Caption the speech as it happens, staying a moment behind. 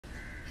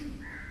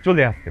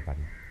চলে আসতে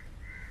পারি।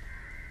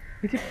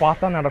 এই যে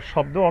পাতা নাড়ার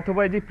শব্দ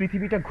অথবা এই যে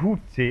পৃথিবীটা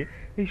ঘুরছে,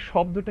 এই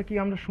শব্দটা কি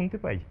আমরা শুনতে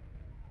পাই?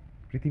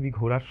 পৃথিবী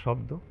ঘোরার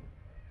শব্দ,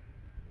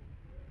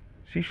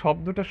 সেই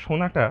শব্দটা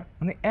শোনাটা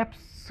মানে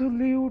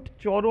অ্যাবসলিউট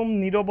চরম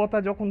নীরবতা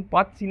যখন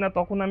পাচ্ছি না,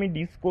 তখন আমি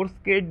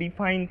ডিসকোর্সকে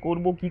ডিফাইন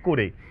করব কি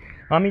করে?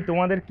 আমি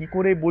তোমাদের কি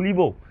করে বলিব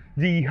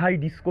যে ইহাই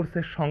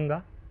ডিসকোর্সের সংজ্ঞা?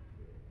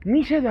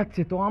 মিশে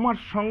যাচ্ছে তো আমার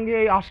সঙ্গে,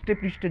 আষ্টে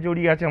পৃষ্ঠে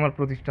জড়িয়ে আছে আমার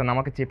প্রতিষ্ঠান,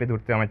 আমাকে চেপে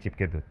ধরতে, আমায়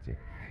চিপকে ধরছে।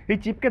 এই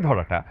চিপকে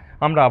ধরাটা,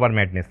 আমরা আবার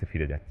ম্যাডনেসে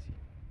ফিরে যাচ্ছি।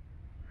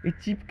 এই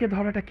চিপকে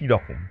ধরাটা কী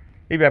রকম?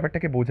 এই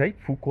ব্যাপারটাকে বোঝাই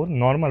ফুকোর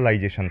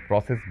নর্মালাইজেশন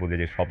প্রসেস বলে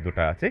যে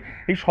শব্দটা আছে।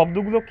 এই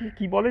শব্দগুলো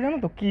কি বলে জানো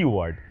তো? কি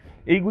ওয়ার্ড।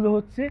 এইগুলো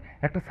হচ্ছে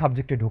একটা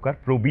সাবজেক্টে ঢোকার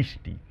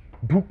প্রবিষ্টি।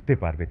 ঢুকতে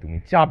পারবে তুমি,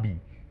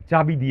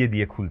 চাবি দিয়ে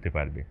দিয়ে খুলতে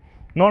পারবে।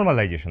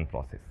 নর্মালাইজেশন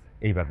প্রসেস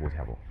এইবার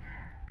বোঝাবো।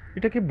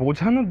 এটাকে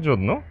বোঝানোর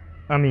জন্য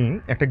আমি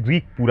একটা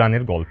গ্রিক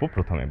পুরাণের গল্প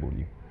প্রথমে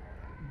বলি।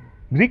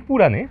 গ্রিক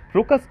পুরাণে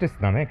প্রোকাস্টেস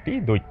নামে একটি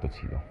দৈত্য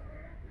ছিল।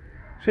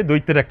 সে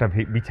দৈত্যের একটা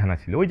বিছানা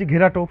ছিল, ওই যে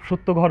ঘেরাটোপ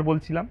সত্যঘর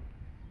বলছিলাম,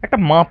 একটা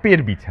মাপের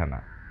বিছানা।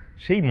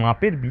 সেই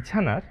মাপের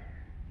বিছানার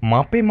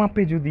মাপে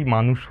মাপে যদি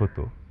মানুষ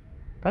হতো,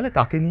 তাহলে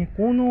তাকে নিয়ে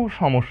কোনো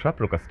সমস্যা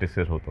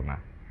প্রোকাস্টেসের হতো না।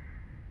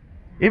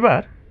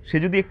 এবার সে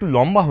যদি একটু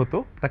লম্বা হতো,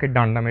 তাকে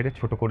ডান্ডা মেরে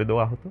ছোট করে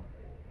দেওয়া হতো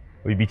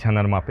ওই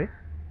বিছানার মাপে।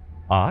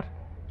 আর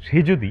সে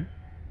যদি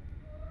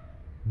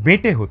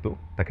বেঁটে হতো,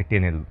 তাকে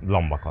টেনে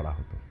লম্বা করা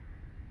হতো।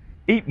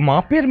 এই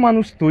মাপের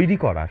মানুষ তৈরি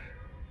করার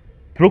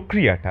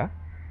প্রক্রিয়াটা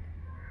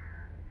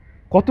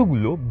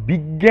কতগুলো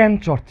বিজ্ঞান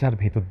চর্চার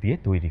ভেতর দিয়ে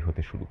তৈরি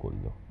হতে শুরু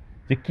করলো,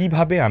 যে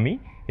কিভাবে আমি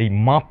এই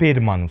মাপের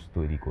মানুষ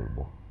তৈরি করব।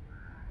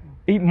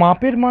 এই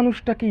মাপের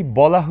মানুষটাকেই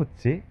বলা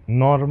হচ্ছে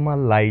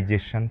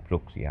নর্মালাইজেশন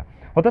প্রক্রিয়া।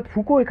 অর্থাৎ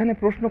ফুকো এখানে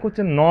প্রশ্ন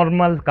করছে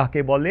নর্মাল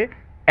কাকে বলে,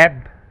 অ্যাব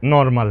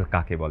নর্মাল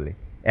কাকে বলে।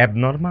 অ্যাব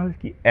নর্মাল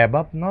কি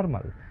অ্যাবাব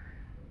নর্মাল,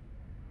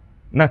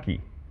 নাকি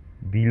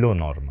বিলো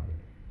নর্মাল,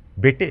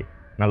 বেটে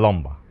না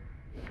লম্বা?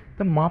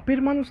 তা মাপের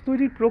মানুষ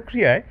তৈরির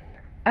প্রক্রিয়ায়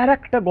আর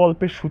একটা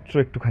গল্পের সূত্র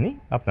একটুখানি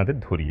আপনাদের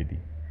ধরিয়ে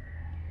দিই।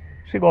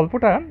 সে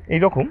গল্পটা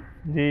এইরকম,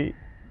 যে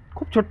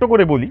খুব ছোট্ট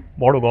করে বলি,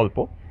 বড় গল্প।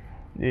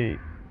 যে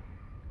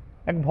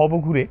এক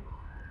ভবঘুরে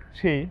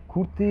সে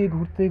ঘুরতে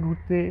ঘুরতে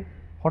ঘুরতে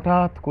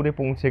হঠাৎ করে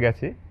পৌঁছে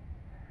গেছে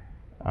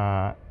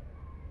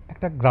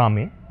একটা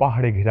গ্রামে,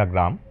 পাহাড়ে ঘেরা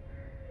গ্রাম।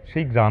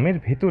 সেই গ্রামের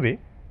ভেতরে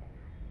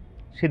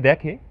সে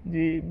দেখে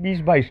যে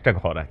 20-22টা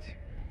ঘর আছে,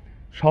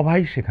 সবাই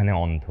সেখানে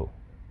অন্ধ।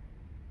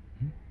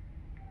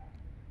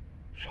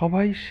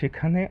 সবাই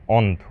সেখানে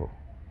অন্ধ।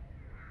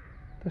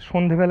 তা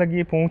সন্ধেবেলা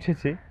গিয়ে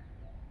পৌঁছেছে,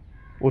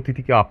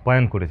 অতিথিকে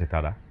আপ্যায়ন করেছে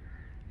তারা,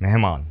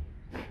 মেহমান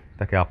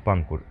তাকে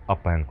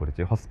আপ্যায়ন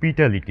করেছে।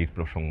 হসপিটালিটির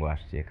প্রসঙ্গ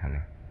আসছে এখানে।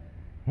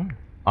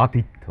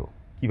 আতিথ্য,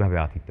 কিভাবে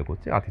আতিথ্য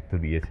করছে, আতিথ্য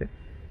দিয়েছে।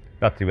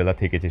 রাত্রিবেলা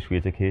থেকেছে,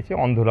 শুয়েছে, খেয়েছে,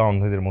 অন্ধরা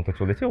অন্ধদের মতো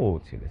চলেছে, ও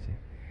চলেছে।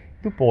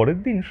 কিন্তু পরের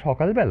দিন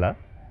সকালবেলা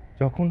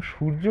যখন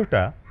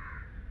সূর্যটা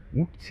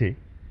উঠছে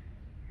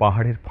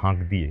পাহাড়ের ফাঁক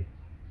দিয়ে,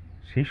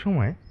 সেই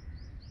সময়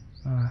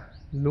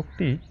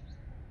লোকটি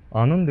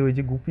আনন্দে, ওই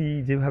যে গুপি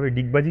যেভাবে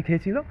ডিগবাজি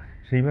খেয়েছিল,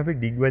 সেইভাবে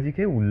ডিগবাজি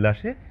খেয়ে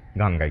উল্লাসে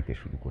গান গাইতে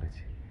শুরু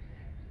করেছে।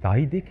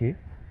 তাই দেখে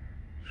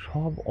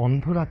সব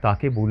অন্ধরা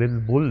তাকে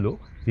বলল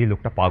যে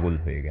লোকটা পাগল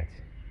হয়ে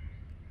গেছে।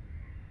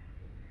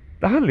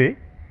 তাহলে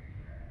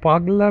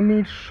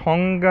পাগলামির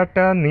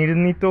সংজ্ঞাটা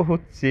নির্ণীত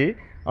হচ্ছে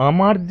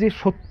আমার যে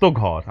সত্য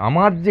ঘর,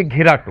 আমার যে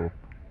ঘেরাটোপ,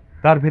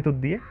 তার ভেতর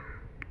দিয়ে।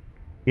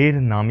 এর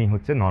নামই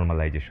হচ্ছে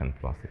নর্মালাইজেশন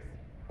প্রসেস।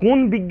 কোন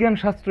বিজ্ঞান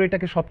শাস্ত্র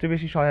এটাকে সবচেয়ে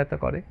বেশি সহায়তা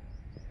করে?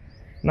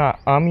 না,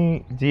 আমি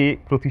যে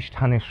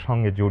প্রতিষ্ঠানের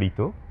সঙ্গে জড়িত,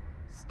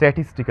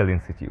 স্ট্যাটিস্টিক্যাল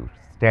ইনস্টিটিউট,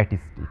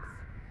 স্ট্যাটিস্টিক্স,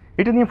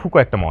 এটা নিয়ে ফুকো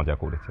একটা মজা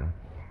করেছেন।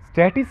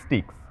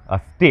 স্ট্যাটিস্টিক্স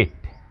আর স্টেট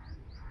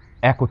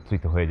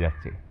একত্রিত হয়ে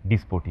যাচ্ছে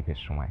ডিসপোটিভের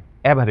সময়।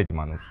 অ্যাভারেজ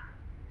মানুষ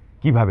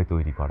কিভাবে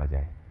তৈরি করা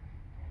যায়,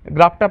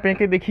 গ্রাফটা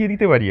পেঁকে দেখিয়ে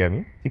দিতে পারি আমি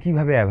যে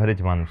কীভাবে অ্যাভারেজ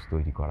মানুষ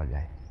তৈরি করা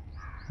যায়।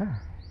 হ্যাঁ,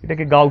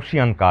 এটাকে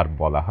গাউসিয়ান কার্ভ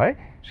বলা হয়।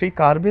 সেই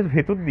কার্ভের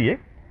ভেতর দিয়ে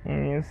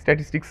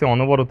স্ট্যাটিস্টিক্সে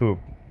অনবরত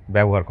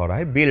ব্যবহার করা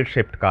হয় বেল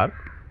শেপড কার্ভ,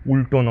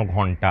 উল্টোনো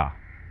ঘন্টা।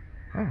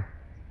 হ্যাঁ,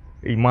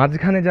 এই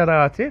মাঝখানে যারা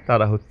আছে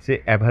তারা হচ্ছে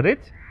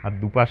অ্যাভারেজ, আর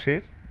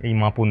দুপাশের এই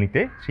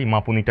মাপনীতে, সেই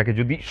মাপনীটাকে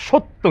যদি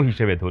সত্য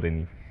হিসেবে ধরে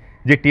নিই,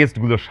 যে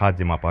টেস্টগুলোর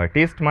সাহায্যে মাপা হয়।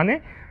 টেস্ট মানে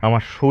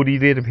আমার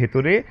শরীরের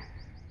ভেতরে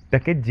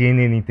তাকে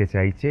জেনে নিতে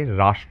চাইছে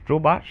রাষ্ট্র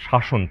বা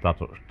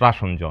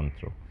শাসন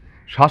যন্ত্র।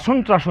 শাসন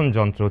ত্রাসন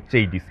যন্ত্র হচ্ছে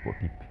এই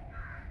ডিসপোটিভ,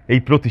 এই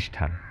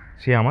প্রতিষ্ঠান।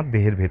 সে আমার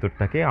দেহের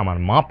ভেতরটাকে, আমার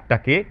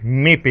মাপটাকে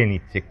মেপে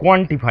নিচ্ছে,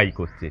 কোয়ান্টিফাই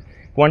করছে।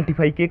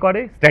 কোয়ান্টিফাই কে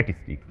করে?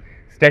 স্ট্যাটিস্টিক্স।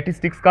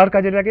 স্ট্যাটিস্টিক্স কার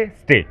কাজে লাগে?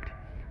 স্টেট।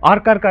 আর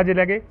কার কাজে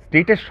লাগে?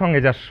 স্টেটের সঙ্গে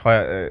যার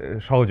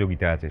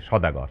সহযোগিতা আছে,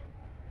 সদাগর।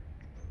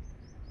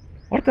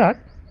 অর্থাৎ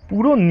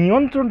পুরো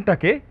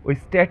নিয়ন্ত্রণটাকে ওই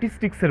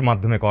স্ট্যাটিস্টিক্সের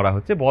মাধ্যমে করা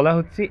হচ্ছে। বলা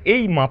হচ্ছে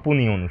এই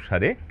মাপনী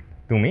অনুসারে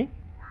তুমি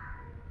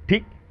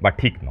ঠিক বা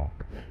ঠিক নও।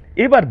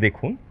 এবার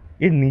দেখুন,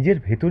 এর নিজের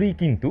ভেতরেই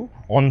কিন্তু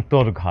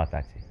অন্তর্ঘাত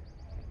আছে।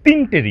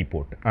 3টে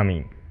রিপোর্ট আমি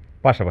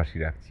পাশাপাশি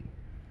রাখছি।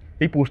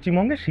 এই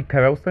পশ্চিমবঙ্গের শিক্ষা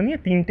ব্যবস্থা নিয়ে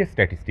 3টে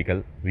স্ট্যাটিস্টিক্যাল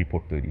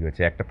রিপোর্ট তৈরি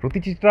হয়েছে। একটা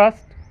প্রতিটি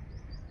ট্রাস্ট,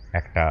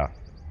 একটা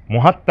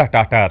মহাত্মা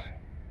টাটার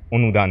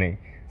অনুদানে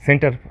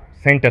সেন্টার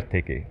সেন্টার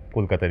থেকে,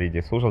 কলকাতার এই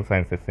যে সোশ্যাল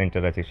সায়েন্সের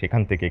সেন্টার আছে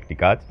সেখান থেকে একটি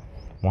কাজ,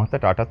 মহাত্মা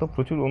টাটা তো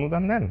প্রচুর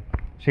অনুদান দেন,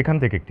 সেখান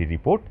থেকে একটি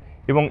রিপোর্ট,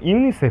 এবং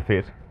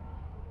ইউনিসেফের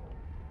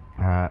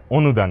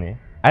অনুদানে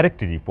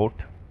আরেকটি রিপোর্ট,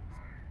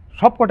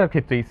 সব কটার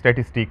ক্ষেত্রেই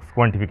স্ট্যাটিস্টিক্স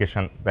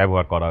কোয়ান্টিফিকেশান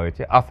ব্যবহার করা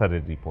হয়েছে,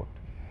 আসারের রিপোর্ট।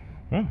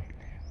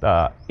 তা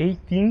এই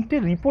তিনটে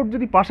রিপোর্ট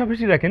যদি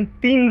পাশাপাশি রাখেন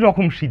 3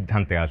 রকম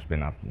সিদ্ধান্তে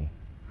আসবেন আপনি।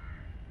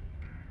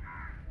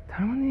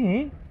 তার মানে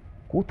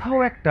কোথাও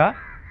একটা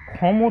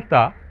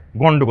ক্ষমতা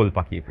গন্ডগোল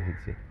পাকিয়ে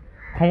ফেলছে,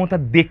 ক্ষমতা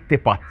দেখতে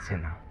পাচ্ছে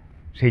না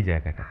সেই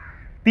জায়গাটা।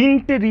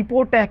 3টে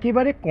রিপোর্ট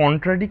একেবারে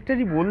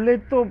কন্ট্রাডিক্টরি বললে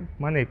তো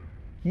মানে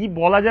কি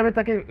বলা যাবে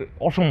তাকে,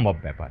 অসম্ভব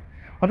ব্যাপার।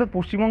 অর্থাৎ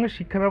পশ্চিমবঙ্গের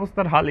শিক্ষা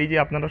ব্যবস্থার হাল এই যে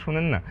আপনারা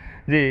শোনেন না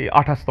যে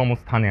 28তম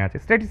স্থানে আছে,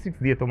 স্ট্যাটিস্টিক্স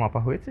দিয়ে তো মাপা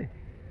হয়েছে।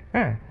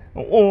 হ্যাঁ,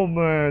 ও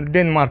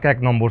ডেনমার্ক 1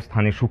 নম্বর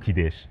স্থানে, সুখী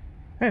দেশ।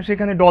 হ্যাঁ,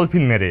 সেখানে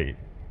ডলফিন মেরে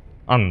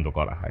আনন্দ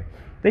করা হয়।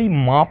 তো এই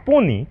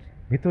মাপনির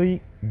ভেতরেই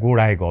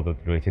গোড়ায় গদত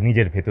রয়েছে,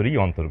 নিজের ভেতরেই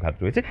অন্তর্ঘাত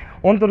রয়েছে।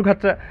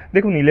 অন্তর্ঘাতটা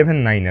দেখুন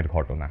 11/9-এর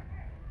ঘটনা।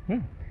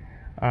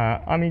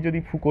 আমি যদি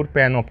ফুকোর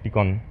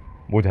প্যানঅপটিকন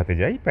বোঝাতে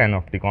যাই,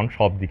 প্যানঅপটিকন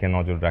সব দিকে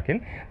নজর রাখেন,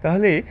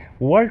 তাহলে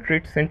ওয়ার্ল্ড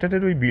ট্রেড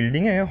সেন্টারের ওই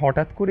বিল্ডিংয়ে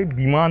হঠাৎ করে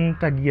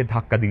বিমানটা গিয়ে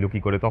ধাক্কা দিল কী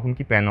করে? তখন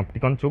কি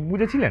প্যানঅপটিকন চোখ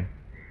বুঝেছিলেন?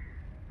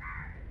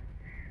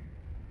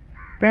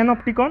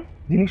 প্যানঅপটিকন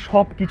যিনি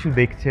সব কিছু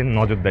দেখছেন,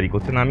 নজরদারি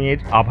করছেন, আমি এর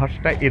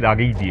আভাসটা এর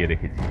আগেই দিয়ে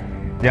রেখেছি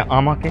যে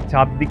আমাকে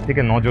চারদিক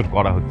থেকে নজর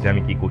করা হচ্ছে,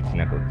 আমি কি করছি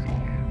না করছি।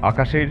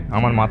 আকাশের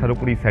আমার মাথার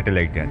উপরেই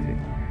স্যাটেলাইট আছে,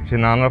 সে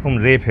নানা রকম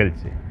রে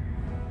ফেলছে।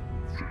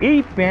 এই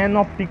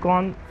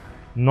প্যানঅপটিকন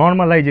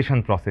নর্মালাইজেশন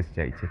প্রসেস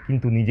চাইছে,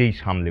 কিন্তু নিজেই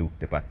সামলে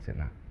উঠতে পারছে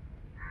না।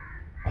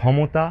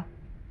 ক্ষমতা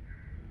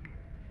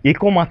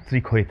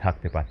একমাত্রিক হয়ে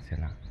থাকতে পারছে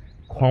না,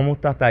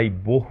 ক্ষমতা তাই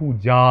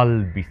বহুজাল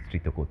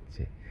বিস্তৃত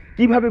করছে।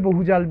 কিভাবে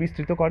বহুজাল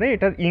বিস্তৃত করে?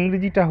 এটার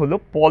ইংরেজিটা হলো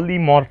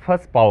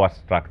পলিমরফাস পাওয়ার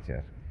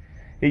স্ট্রাকচার,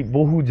 এই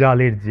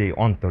বহুজালের যে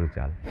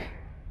অন্তর্জাল।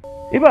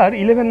 এবার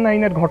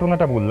 11/9-এর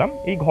ঘটনাটা বললাম,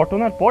 এই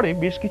ঘটনার পরে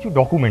বেশ কিছু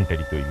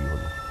ডকুমেন্টারি তৈরি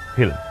হলো,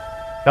 ফিল্ম।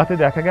 তাতে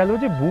দেখা গেল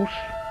যে বুশ,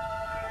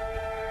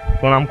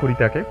 প্রণাম করি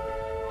তাকে,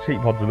 সেই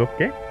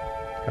ভদ্রলোককে,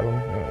 কারণ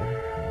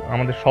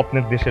আমাদের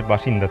স্বপ্নের দেশের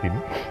বাসিন্দা তিনি।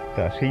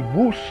 তা সেই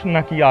বুশ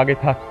নাকি আগে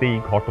থাকতেই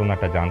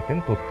ঘটনাটা জানতেন,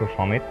 তথ্য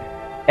সমেত।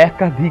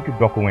 একাধিক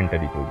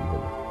ডকুমেন্টারি তৈরি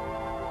হলো,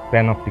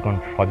 প্যানঅপটিকন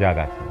সজাগ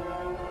আছে।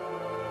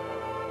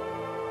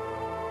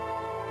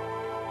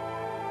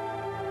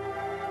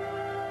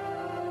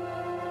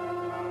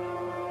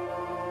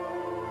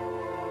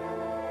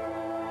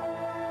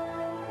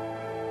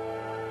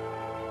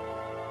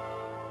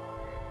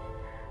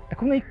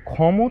 এখন এই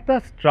ক্ষমতা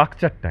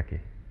স্ট্রাকচারটাকে,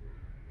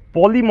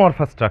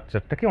 পলিমরফাস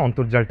স্ট্রাকচারটাকে,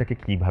 অন্তর্জালটাকে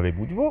কিভাবে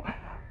বুঝবো?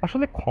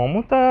 আসলে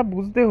ক্ষমতা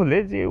বুঝতে হলে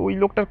যে ওই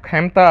লোকটার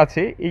ক্ষমতা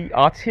আছে, এই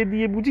আছে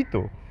দিয়ে বুঝি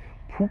তো।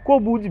 ফুকো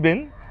বুঝবেন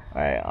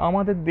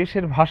আমাদের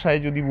দেশের ভাষায়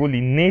যদি বলি,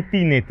 নেতি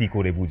নেতি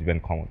করে বুঝবেন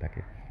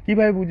ক্ষমতাকে।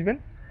 কিভাবে বুঝবেন?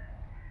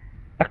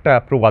 একটা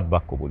প্রবাদ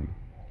বাক্য বলি,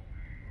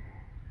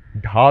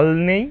 ঢাল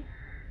নেই,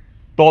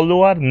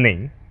 তলোয়ার নেই,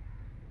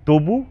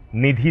 তবু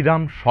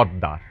নিধিরাম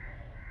সর্দার।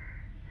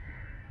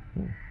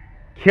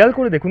 খেয়াল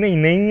করে দেখুন, এই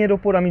নেই এর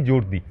ওপর আমি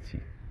জোর দিচ্ছি।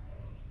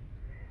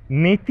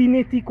 নেতি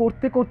নেতি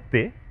করতে করতে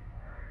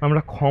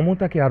আমরা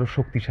ক্ষমতাকে আরো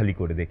শক্তিশালী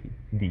করে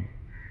দিই।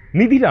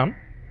 নিধিরাম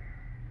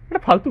একটা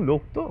ফালতু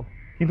লোক তো,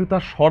 কিন্তু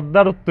তার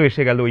সর্দারত্ব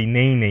এসে গেল ওই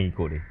নেই নেই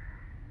করে।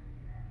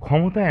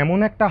 ক্ষমতা এমন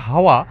একটা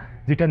হাওয়া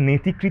যেটা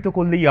নেতিকৃত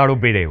করলেই আরো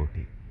বেড়ে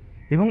ওঠে,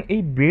 এবং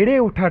এই বেড়ে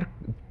ওঠার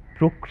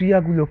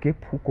প্রক্রিয়াগুলোকে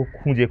ফুকো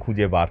খুঁজে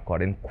খুঁজে বার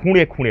করেন,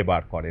 খুঁড়ে খুঁড়ে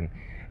বার করেন।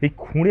 এই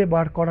খুঁড়ে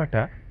বার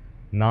করাটা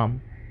নাম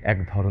এক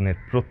ধরনের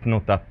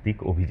প্রত্নতাত্ত্বিক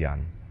অভিযান,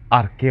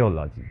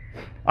 আর্কিওলজি।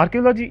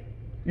 আর্কিওলজি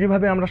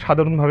যেভাবে আমরা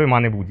সাধারণভাবে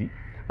মানে বুঝি,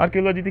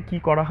 আর্কিওলজিতে কি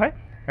করা হয়?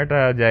 একটা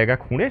জায়গা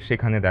খুঁড়ে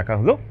সেখানে দেখা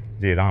হলো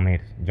যে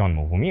রামের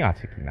জন্মভূমি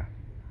আছে কিনা।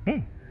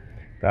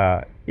 তা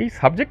এই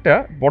সাবজেক্টটা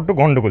বড্ড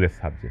গণ্ডগোলের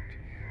সাবজেক্ট।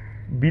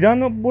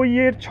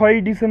 92-এর 6ই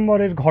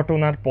ডিসেম্বরের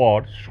ঘটনার পর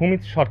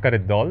সুমিত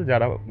সরকারের দল,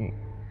 যারা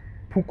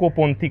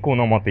ফুকোপন্থী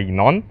কোনো মতেই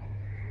নন,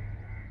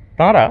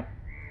 তাঁরা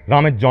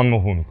রামের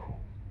জন্মভূমি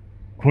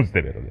খুঁজতে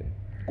বেরোলেন।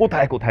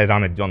 কোথায় কোথায়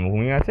রামের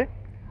জন্মভূমি আছে?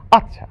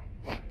 আচ্ছা,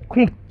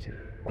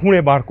 খুঁড়ে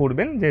বার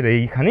করবেন যে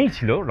এইখানেই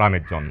ছিল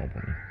রামের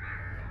জন্মভূমি।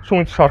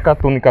 সুমিত সরকার,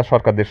 তনিকা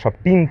সরকারদের সব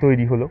টিম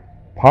তৈরি হলো,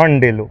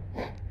 ফান্ড এলো,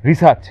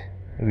 রিসার্চ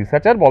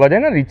আর বলা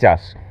যায় না,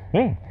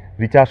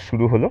 রিসার্চ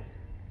শুরু হলো।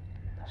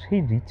 সেই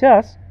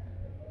রিসার্চ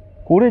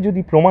করে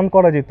যদি প্রমাণ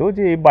করা যেত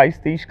যে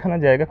 22-23খানা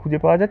জায়গা খুঁজে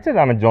পাওয়া যাচ্ছে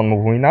রামের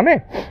জন্মভূমি নামে,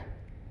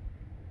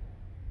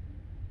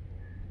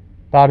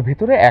 তার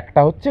ভিতরে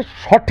একটা হচ্ছে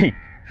সঠিক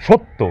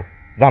সত্য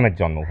রামের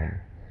জন্মভূমি,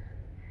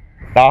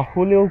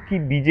 তাহলেও কি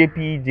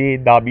বিজেপি যে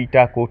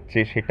দাবিটা করছে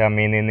সেটা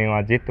মেনে নেওয়া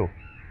যেত?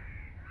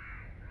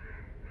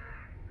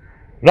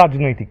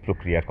 রাজনৈতিক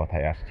প্রক্রিয়ার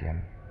কথায় আসছি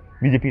আমি,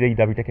 বিজেপির এই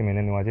দাবিটাকে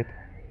মেনে নেওয়া যেত?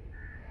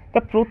 তা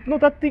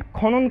প্রত্নতাত্ত্বিক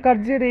খনন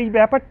কার্যের এই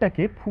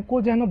ব্যাপারটাকে ফুকো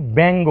যেন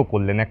ব্যঙ্গ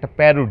করলেন, একটা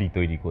প্যারোডি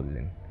তৈরি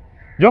করলেন।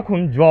 যখন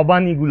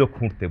জবানিগুলো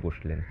খুঁড়তে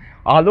বসলেন,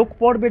 আলোক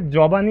পর্বের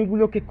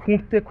জবানিগুলোকে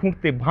খুঁড়তে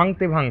খুঁড়তে,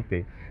 ভাঙতে ভাঙতে,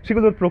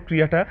 সেগুলোর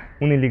প্রক্রিয়াটা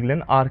উনি লিখলেন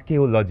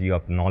আর্কিওলজি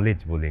অফ নলেজ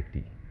বলে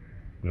একটি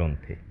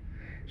গ্রন্থে।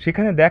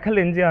 সেখানে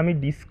দেখালেন যে আমি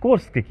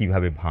ডিসকোর্সকে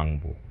কিভাবে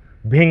ভাঙবো,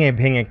 ভেঙে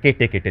ভেঙে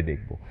কেটে কেটে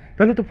দেখব।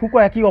 তাহলে তো ফুকো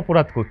একই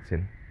অপরাধ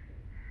করছেন।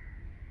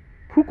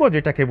 ফুকো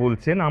যেটাকে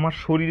বলছেন, আমার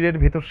শরীরের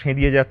ভেতর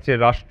সেঁধিয়ে যাচ্ছে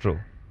রাষ্ট্র,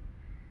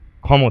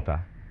 ক্ষমতা,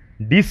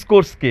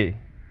 ডিসকোর্সকে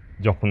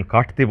যখন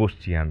কাটতে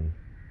বসছি আমি,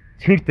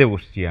 ছিঁড়তে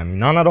বসছি আমি,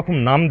 নানা রকম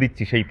নাম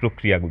দিচ্ছি সেই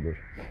প্রক্রিয়াগুলোর,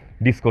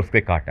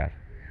 ডিসকোর্সকে কাটার।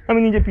 আমি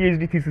নিজে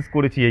পিএইচডি থিসিস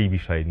করেছি এই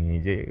বিষয় নিয়ে,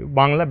 যে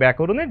বাংলা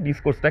ব্যাকরণের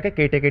ডিসকোর্সটাকে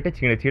কেটে কেটে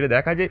ছিঁড়ে ছিঁড়ে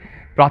দেখা যে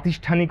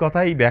প্রাতিষ্ঠানিকতা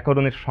এই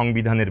ব্যাকরণের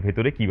সংবিধানের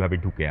ভেতরে কিভাবে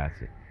ঢুকে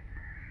আছে।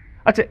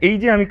 আচ্ছা, এই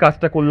যে আমি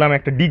কাজটা করলাম,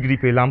 একটা ডিগ্রি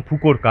পেলাম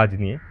ফুকোর কাজ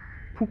নিয়ে,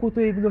 ফুকো তো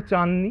এগুলো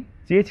চাননি।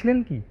 চেয়েছিলেন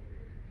কি,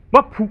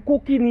 বা ফুকো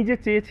কি নিজে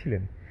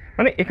চেয়েছিলেন?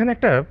 মানে এখানে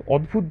একটা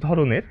অদ্ভুত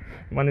ধরনের,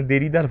 মানে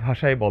দেরিদার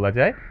ভাষায় বলা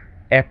যায়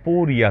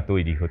অ্যাপোরিয়া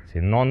তৈরি হচ্ছে,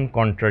 নন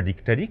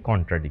কন্ট্রাডিক্টরি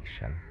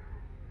কন্ট্রাডিকশন।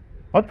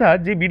 অর্থাৎ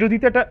যে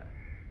বিরোধিতাটা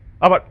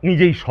আবার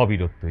নিজেই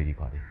স্ববিরোধ তৈরি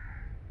করে।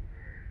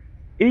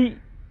 এই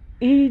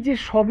এই যে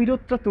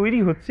স্ববিরোধটা তৈরি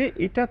হচ্ছে,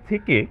 এটা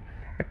থেকে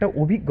একটা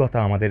অভিজ্ঞতা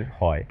আমাদের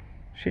হয়।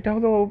 সেটা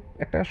হলো,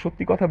 একটা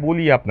সত্যি কথা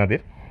বলি আপনাদের,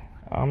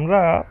 আমরা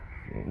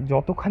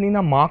যতখানি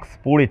না মার্কস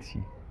পড়েছি,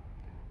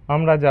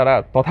 আমরা যারা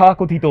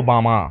তথাকথিত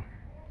বামা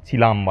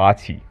ছিলাম বা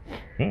আছি,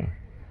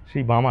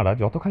 সেই বামারা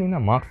যতখানি না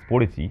মার্কস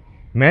পড়েছি,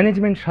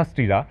 ম্যানেজমেন্ট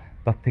শাস্ত্রীরা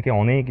তার থেকে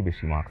অনেক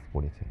বেশি মার্কস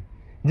পড়েছেন।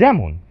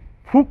 যেমন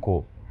ফুকো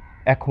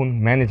এখন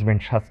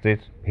ম্যানেজমেন্ট শাস্ত্রের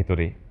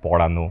ভেতরে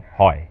পড়ানো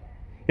হয়,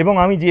 এবং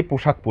আমি যে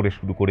পোশাক পরে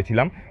শুরু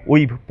করেছিলাম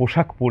ওই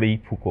পোশাক পরেই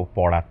ফুকো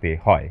পড়াতে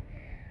হয়।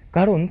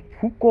 কারণ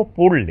ফুকো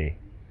পড়লে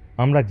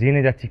আমরা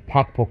জেনে যাচ্ছি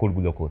ফাঁক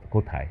ফোকরগুলো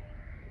কোথায়।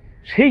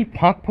 সেই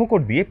ফাঁক ফোকর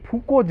দিয়ে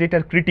ফুকো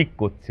যেটার ক্রিটিক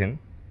করছেন,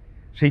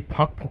 সেই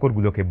ফাঁক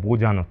ফোকরগুলোকে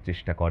বোঝানোর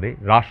চেষ্টা করে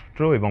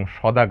রাষ্ট্র এবং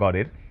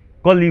সদাগরের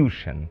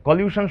কলিউশন।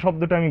 কলিউশন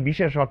শব্দটা আমি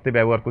বিশেষ অর্থে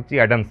ব্যবহার করছি,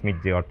 অ্যাডাম স্মিথ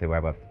যে অর্থে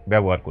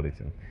ব্যবহার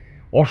করেছেন,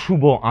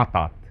 অশুভ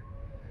আঁতাত।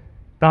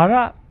 তারা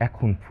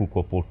এখন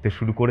ফুকো পড়তে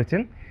শুরু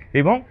করেছেন,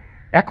 এবং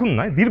এখন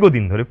নয়,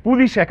 দীর্ঘদিন ধরে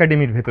পুলিশ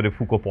একাডেমির ভেতরে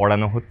ফুকো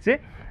পড়ানো হচ্ছে,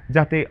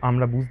 যাতে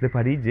আমরা বুঝতে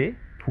পারি যে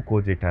ফুকো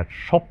যেটার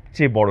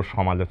সবচেয়ে বড়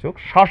সমালোচক,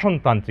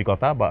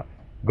 শাসনতান্ত্রিকতা বা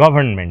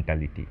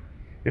গভর্নমেন্টালিটি।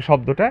 এ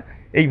শব্দটা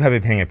এইভাবে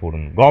ভেঙে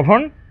পড়ুন,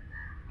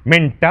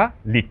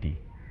 গভর্নমেন্টালিটি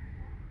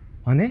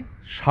মানে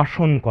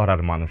শাসন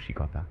করার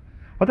মানসিকতা।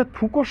 অর্থাৎ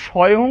ফুকো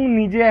স্বয়ং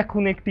নিজে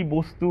এখন একটি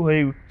বস্তু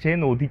হয়ে উঠছেন,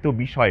 অধীত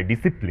বিষয়,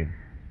 ডিসিপ্লিন।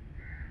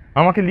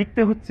 আমাকে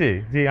লিখতে হচ্ছে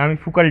যে আমি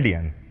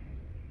ফুকালডিয়ান,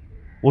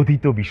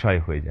 অধীত বিষয়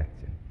হয়ে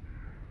যাচ্ছে।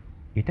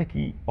 এটা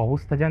কি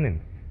অবস্থা জানেন?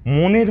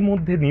 মনের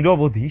মধ্যে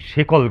নিরবধি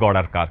শেকল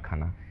গড়ার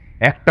কারখানা,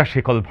 একটা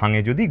শেকল ভাঙে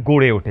যদি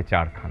গড়ে ওঠে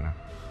চারখানা।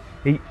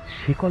 এই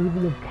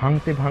শেকলগুলো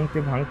ভাঙতে ভাঙতে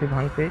ভাঙতে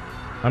ভাঙতে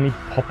আমি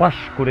ফপাস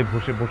করে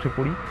বসে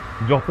পড়ি।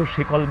 যত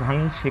শেকল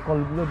ভাঙি,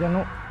 শেকলগুলো যেন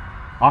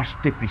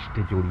আষ্টে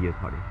পৃষ্ঠে জড়িয়ে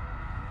ধরে,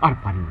 আর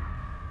পারি না।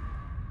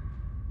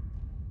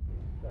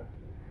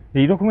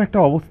 এইরকম একটা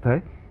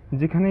অবস্থায়,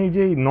 যেখানে এই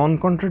যে নন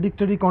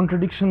কন্ট্রাডিক্টরি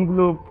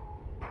কন্ট্রাডিকশনগুলো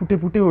ফুটে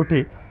ফুটে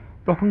ওঠে,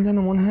 তখন যেন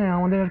মনে হয়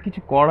আমাদের আর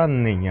কিছু করার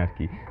নেই আর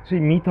কি। সেই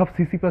মিথ অফ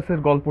সিসিপাসের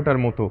গল্পটার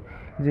মতো,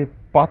 যে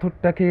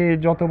পাথরটাকে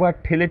যতবার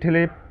ঠেলে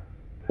ঠেলে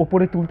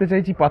ওপরে তুলতে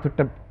চাইছি,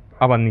 পাথরটা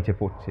আবার নিচে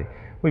পড়ছে।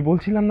 ওই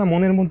বলছিলাম না,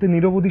 মনের মধ্যে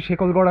নিরবধি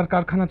শেকল গড়ার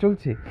কারখানা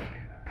চলছে।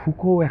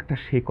 ফুকো একটা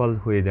শেকল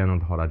হয়ে যেন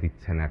ধরা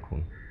দিচ্ছেন এখন।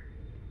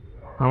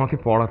 আমাকে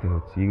পড়াতে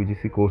হচ্ছে,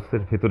 ইউজিসি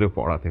কোর্সের ভেতরে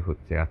পড়াতে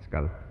হচ্ছে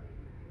আজকাল।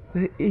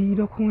 এই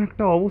রকম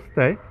একটা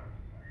অবস্থায়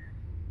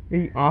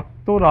এই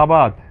আত্মর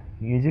আবাদ,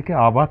 নিজেকে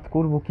আবাদ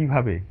করব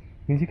কিভাবে,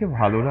 নিজেকে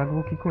ভালো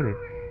রাখবো কি করে,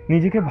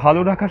 নিজেকে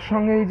ভালো রাখার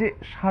সঙ্গে এই যে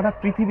সারা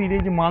পৃথিবীর,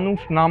 এই যে মানুষ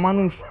না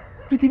মানুষ,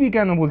 পৃথিবী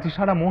কেন বলছি,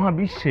 সারা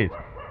মহাবিশ্বের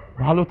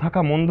ভালো থাকা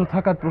মন্দ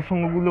থাকার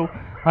প্রসঙ্গগুলো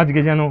আজকে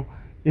যেন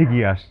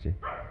এগিয়ে আসছে।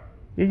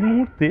 এই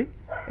মুহূর্তে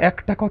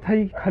একটা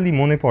কথাই খালি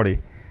মনে পড়ে,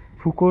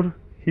 ফুকোর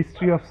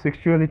হিস্ট্রি অফ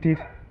সেক্সুয়ালিটির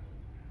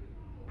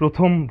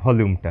প্রথম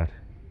ভলিউমটার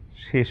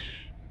শেষ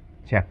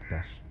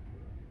চ্যাপ্টার,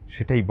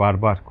 সেটাই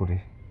বারবার করে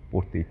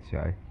পড়তে ইচ্ছে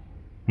হয়।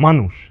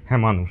 মানুষ,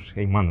 হ্যাঁ মানুষ,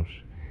 এই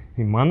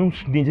মানুষ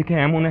নিজেকে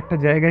এমন একটা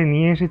জায়গায়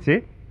নিয়ে এসেছে,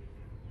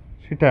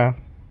 সেটা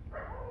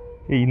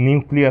এই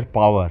নিউক্লিয়ার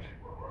পাওয়ার।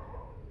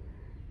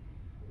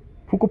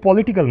 ফুকো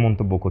পলিটিক্যাল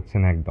মন্তব্য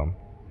করছেন একদম।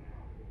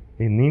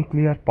 এই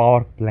nuclear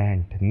power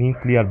plant,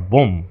 nuclear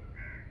bomb,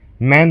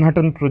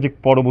 Manhattan project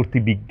পরবর্তী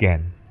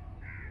বিজ্ঞান,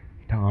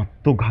 এটা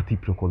আত্মঘাতী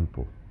প্রকল্প।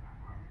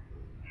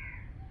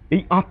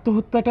 এই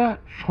আত্মহত্যাটা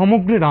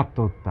সমগ্রের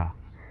আত্মহত্যা।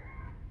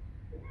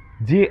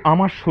 যে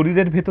আমার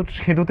শরীরের ভেতর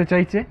সেঁধোতে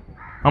চাইছে,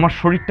 আমার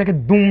শরীরটাকে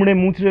দুমড়ে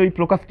মুচড়ে ওই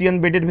প্রোকাস্টিয়ান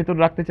বেডের ভেতর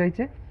রাখতে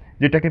চাইছে,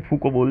 যেটাকে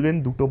ফুকো বলবেন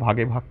দুটো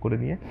ভাগে ভাগ করে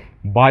নিয়ে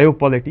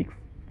বায়োপলিটিক্স,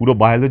 পুরো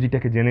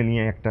বায়োলজিটাকে জেনে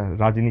নিয়ে একটা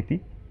রাজনীতি,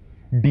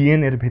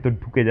 ডিএনএর ভেতর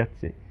ঢুকে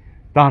যাচ্ছে,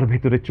 তার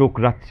ভেতরে চোখ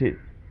রাখছে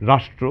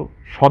রাষ্ট্র,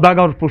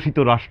 সদাগর পোষিত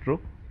রাষ্ট্র,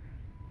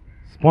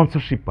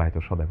 স্পন্সরশিপ পায় তো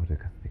সদাগরের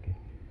কাছ থেকে,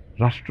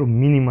 রাষ্ট্র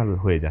মিনিমাল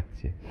হয়ে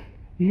যাচ্ছে।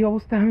 এই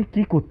অবস্থায় আমি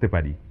কি করতে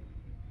পারি?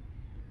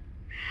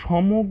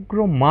 সমগ্র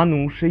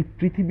মানুষ এই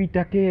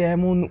পৃথিবীটাকে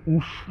এমন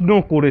উষ্ণ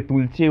করে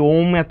তুলছে,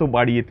 এত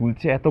বাড়িয়ে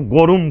তুলছে, এত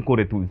গরম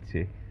করে তুলছে,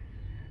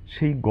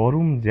 সেই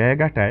গরম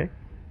জায়গাটায়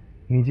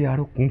নিজে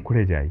আরো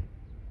কুঁকড়ে যাই।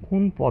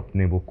 কোন পথ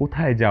নেব,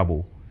 কোথায় যাব?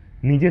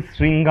 নিজের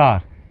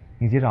শৃঙ্গার,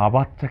 নিজের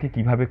আবাদটাকে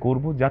কিভাবে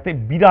করব যাতে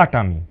বিরাট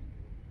আমি।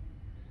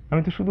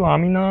 আমি তো শুধু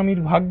আমি না আমির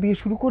ভাগ দিয়ে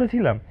শুরু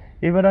করেছিলাম,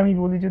 এবার আমি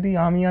বলি যদি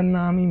আমি আর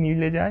না আমি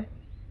মিলে যায়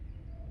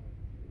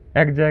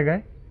এক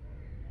জায়গায়,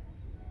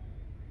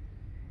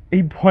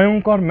 এই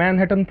ভয়ঙ্কর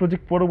ম্যানহাটন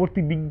প্রজেক্ট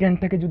পরবর্তী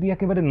বিজ্ঞানটাকে যদি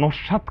একেবারে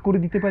নস্যাৎ করে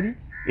দিতে পারি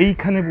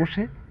এইখানে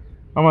বসে,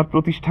 আমার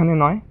প্রতিষ্ঠানে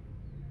নয়,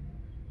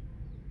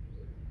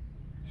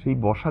 সেই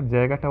বসার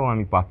জায়গাটাও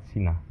আমি পাচ্ছি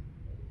না।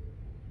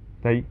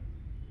 তাই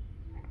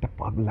একটা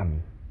পাগলামি,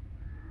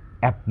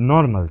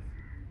 অ্যাবনর্মাল,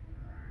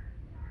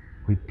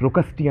 ওই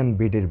প্রোকাস্টিয়ান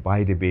বেডের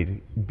বাইরে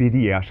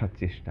বেরিয়ে আসার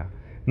চেষ্টা,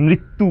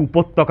 মৃত্যু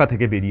উপত্যকা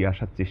থেকে বেরিয়ে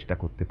আসার চেষ্টা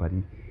করতে পারি।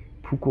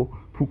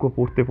 ফুকো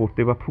পড়তে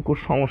পড়তে বা ফুকোর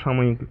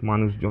সমসাময়িক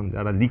মানুষজন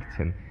যারা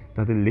লিখছেন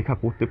তাদের লেখা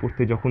পড়তে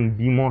পড়তে যখন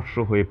বিমর্ষ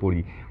হয়ে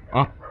পড়ি,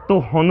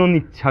 আত্মহনন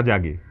ইচ্ছা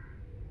জাগে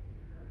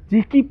যে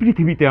কি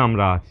পৃথিবীতে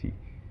আমরা আছি,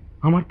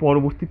 আমার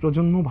পরবর্তী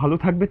প্রজন্ম ভালো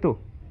থাকবে তো,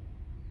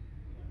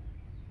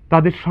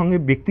 তাদের সঙ্গে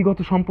ব্যক্তিগত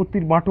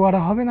সম্পত্তির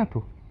বাটোয়ারা হবে না তো,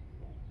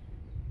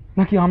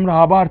 নাকি আমরা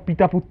আবার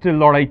পিতা পুত্রের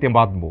লড়াইতে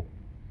বাঁধব,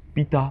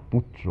 পিতা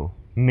পুত্র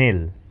মেল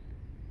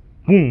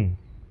পুং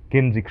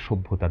কেন্দ্রিক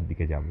সভ্যতার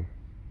দিকে যাব,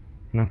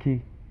 নাকি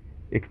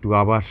একটু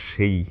আবার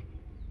সেই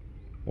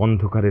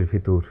অন্ধকারের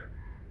ভেতর,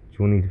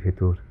 চনির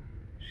ভেতর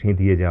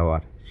সেঁধিয়ে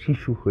যাওয়ার,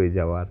 শিশু হয়ে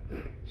যাওয়ার,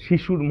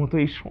 শিশুর মতো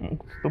এই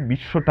সমস্ত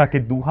বিশ্বটাকে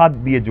দুহাত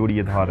দিয়ে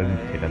জড়িয়ে ধরার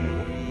ইচ্ছেটা নেব।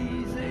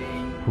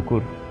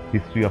 ফুকোর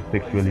হিস্ট্রি অফ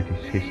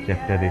সেক্সুয়ালিটির শেষ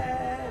চ্যাপ্টারে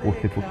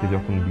পড়তে পড়তে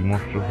যখন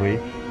বিমর্ষ হয়ে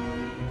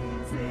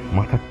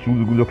মাথার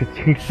চুলগুলোকে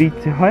ছিঁড়তে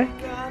ইচ্ছে হয়,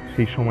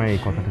 সেই সময় এই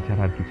কথাটা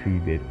ছাড়া আর কিছুই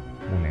বের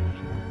মনে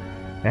আসে না।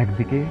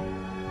 একদিকে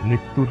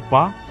মৃত্যুর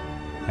পা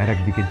আর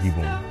একদিকে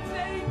জীবন,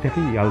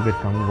 এটাকেই আলবেট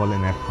কামু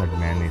বলেন অ্যাবসার্ড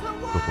ম্যানের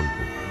প্রকল্প।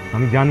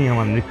 আমি জানি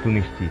আমার মৃত্যু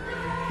নিশ্চিত,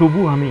 তবু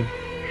আমি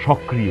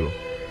সক্রিয়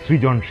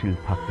সৃজনশীল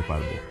থাকতে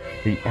পারবো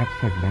এই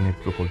অ্যাবসার্ড ম্যানের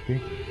প্রকল্পে।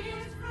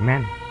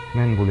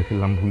 ম্যান বলে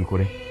ফেললাম ভুল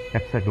করে,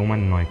 অ্যাবসার্ড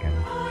ওম্যান নয় কেন।